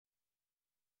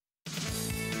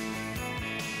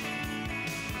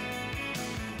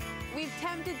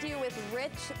tempted you with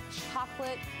rich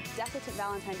chocolate decadent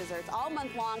Valentine desserts all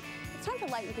month long. It's time to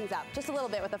lighten things up just a little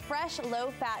bit with a fresh,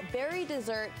 low-fat berry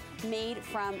dessert made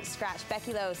from scratch.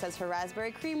 Becky Lowe says her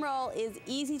raspberry cream roll is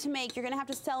easy to make. You're going to have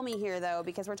to sell me here, though,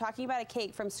 because we're talking about a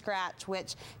cake from scratch,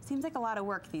 which seems like a lot of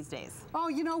work these days. Oh,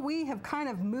 you know, we have kind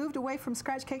of moved away from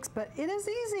scratch cakes, but it is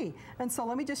easy. And so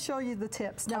let me just show you the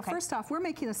tips. Now, first off, we're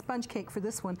making a sponge cake for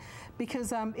this one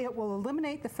because it will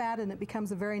eliminate the fat and it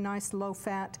becomes a very nice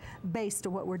low-fat base to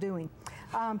what we're doing.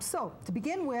 So to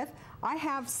begin with, I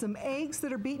have some eggs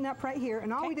that are beaten up right here,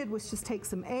 and all we did was just take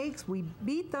some eggs. We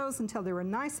beat those until they were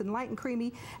nice and light and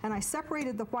creamy, and I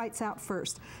separated the whites out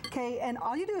first. Okay, and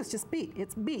all you do is just beat.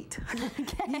 It's beat.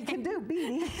 You can do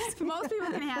beating. Most people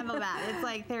can handle that. It's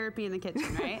like therapy in the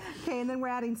kitchen, right? Okay, and then we're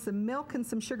adding some milk and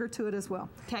some sugar to it as well.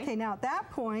 Okay, now at that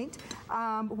point,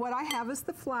 what I have is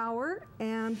the flour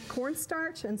and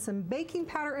cornstarch and some baking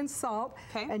powder and salt,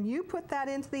 and you put that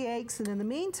into the eggs, and in the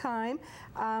meantime,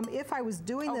 if I was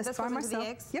doing this by myself, the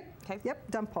eggs?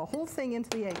 Yep, dump a whole thing into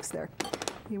the eggs there.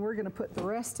 And we're going to put the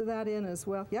rest of that in as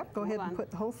well. Yep, go ahead and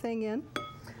put the whole thing in.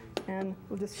 And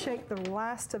we'll just shake the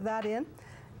last of that in.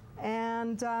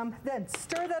 And then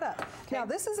stir that up. Now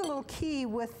this is a little key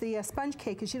with the sponge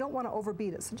cake is you don't want to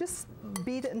overbeat it. So just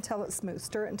beat it until it's smooth,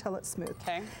 stir it until it's smooth.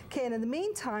 Okay, and in the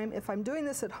meantime, if I'm doing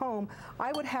this at home,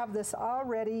 I would have this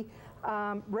already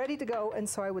ready to go, and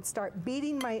so I would start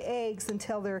beating my eggs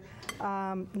until they're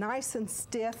nice and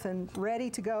stiff and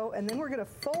ready to go, and then we're going to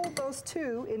fold those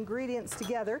two ingredients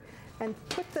together and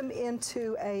put them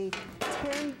into a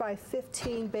 10 by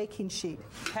 15 baking sheet.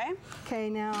 Okay,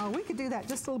 now we could do that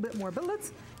just a little bit more, but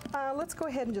let's go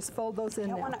ahead and just fold those in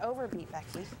now. You don't want to overbeat,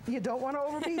 Becky. You don't want to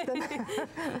overbeat them.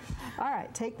 All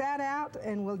right, take that out,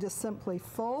 and we'll just simply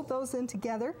fold those in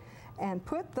together and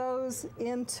put those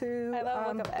into... I love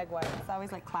the look of egg white. It's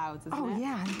always like clouds, isn't it? Oh,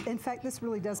 yeah. In fact, this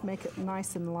really does make it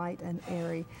nice and light and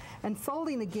airy. And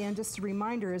folding, again, just a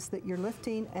reminder, is that you're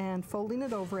lifting and folding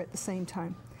it over at the same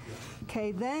time.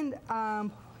 Okay, then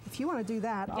if you want to do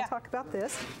that, I'll talk about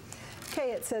this.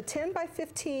 Okay, it's a 10 by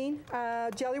 15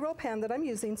 jelly roll pan that I'm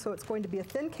using, so it's going to be a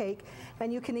thin cake,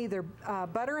 and you can either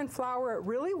butter and flour it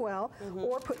really well,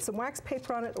 or put some wax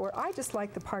paper on it, or I just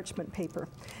like the parchment paper.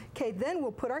 Okay, then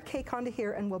we'll put our cake onto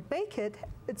here and we'll bake it.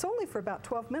 It's only for about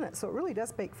 12 minutes, so it really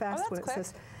does bake fast when it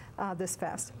says this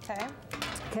fast.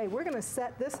 Okay, we're going to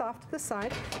set this off to the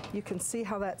side. You can see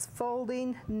how that's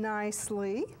folding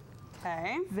nicely.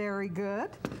 Very good.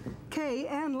 Okay,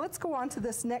 and let's go on to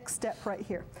this next step right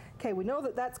here. Okay, we know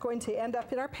that that's going to end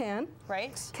up in our pan.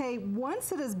 Okay,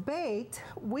 once it is baked,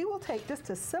 we will take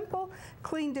just a simple,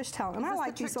 clean dish towel. And I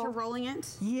like these old rolling it.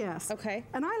 Yes.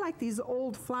 And I like these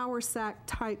old flour sack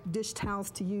type dish towels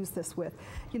to use this with.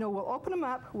 You know, we'll open them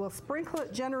up, we'll sprinkle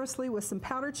it generously with some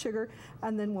powdered sugar,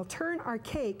 and then we'll turn our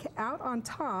cake out on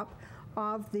top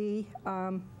of the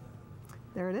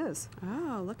there it is.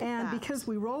 Oh, look at that. And because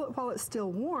we roll it while it's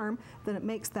still warm, then it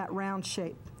makes that round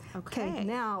shape. Okay,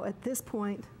 now at this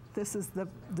point, this is the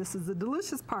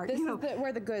delicious part. This is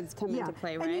where the goods come into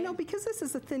play, right? And you know, because this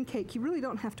is a thin cake, you really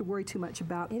don't have to worry too much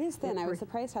about it. It is thin. I was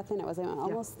surprised how thin it was.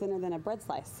 Almost thinner than a bread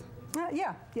slice.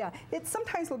 Yeah. It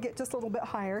sometimes will get just a little bit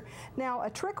higher. Now, a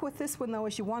trick with this one, though,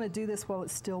 is you want to do this while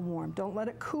it's still warm. Don't let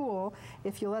it cool.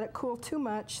 If you let it cool too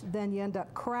much, then you end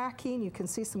up cracking. You can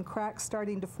see some cracks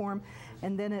starting to form,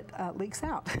 and then it leaks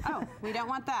out. Oh, we don't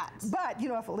want that. But, you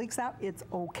know, if it leaks out, it's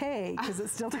okay, because it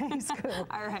still tastes good.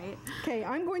 All right. Okay,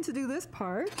 I'm going to do this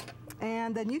part,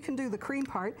 and then you can do the cream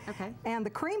part. And the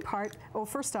cream part, well,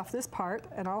 first off, this part,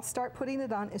 and I'll start putting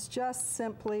it on, is just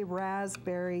simply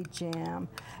raspberry jam.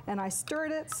 And I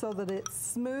stirred it so that it's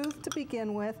smooth to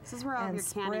begin with. This is where all your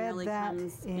canning really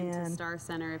comes into Star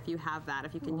Center, if you have that,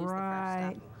 if you can use the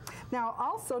fresh stuff. Now,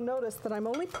 also notice that I'm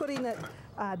only putting it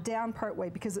down part way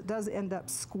because it does end up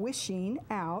squishing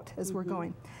out as we're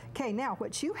going. Okay, now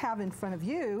what you have in front of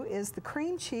you is the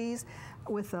cream cheese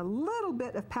with a little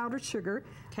bit of powdered sugar,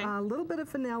 a little bit of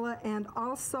vanilla, and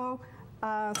also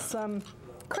some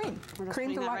cream.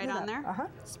 Cream to lighten it up. There.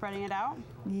 Spreading it out.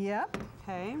 Yep.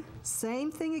 Okay.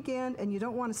 Same thing again, and you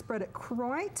don't want to spread it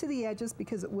right to the edges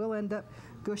because it will end up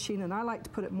gushing, and I like to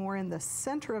put it more in the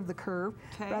center of the curve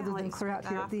rather than clear out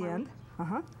here at the end.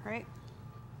 Right.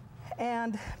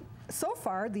 And so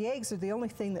far, the eggs are the only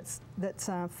thing that's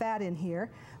fat in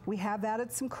here. We have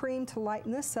added some cream to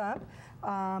lighten this up,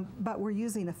 but we're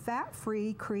using a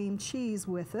fat-free cream cheese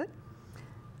with it.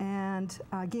 And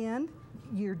again,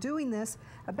 you're doing this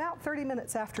about 30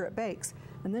 minutes after it bakes.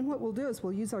 And then what we'll do is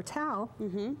we'll use our towel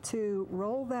to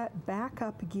roll that back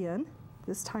up again,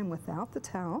 this time without the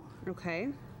towel. Okay.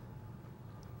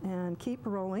 and keep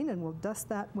rolling, and we'll dust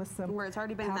that with some where it's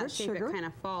already been in powdered that shape, sugar. it kind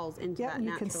of falls into Yeah, that and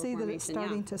you natural can see that it's formation,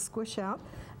 starting to squish out.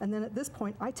 And then at this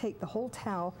point, I take the whole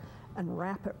towel and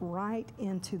wrap it right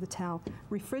into the towel.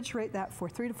 Refrigerate that for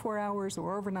 3 to 4 hours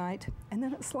or overnight, and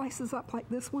then it slices up like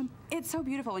this one. It's so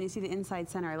beautiful when you see the inside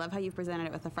center. I love how you've presented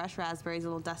it with the fresh raspberries, a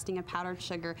little dusting of powdered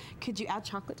sugar. Could you add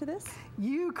chocolate to this?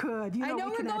 You could. You know, I know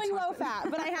we're going low fat,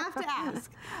 but I have to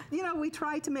ask. You know, we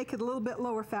tried to make it a little bit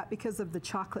lower fat because of the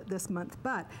chocolate this month,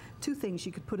 but 2 things.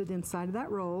 You could put it inside of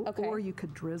that roll, or you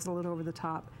could drizzle it over the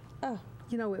top. Oh.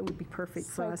 You know, it would be perfect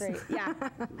for us. Great. Yeah,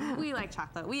 we like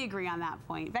chocolate. We agree on that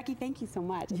point. Becky, thank you so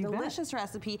much. A delicious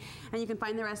recipe, and you can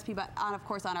find the recipe, of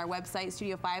course, on our website,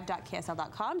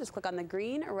 studio5.ksl.com. Just click on the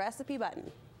green recipe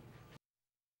button.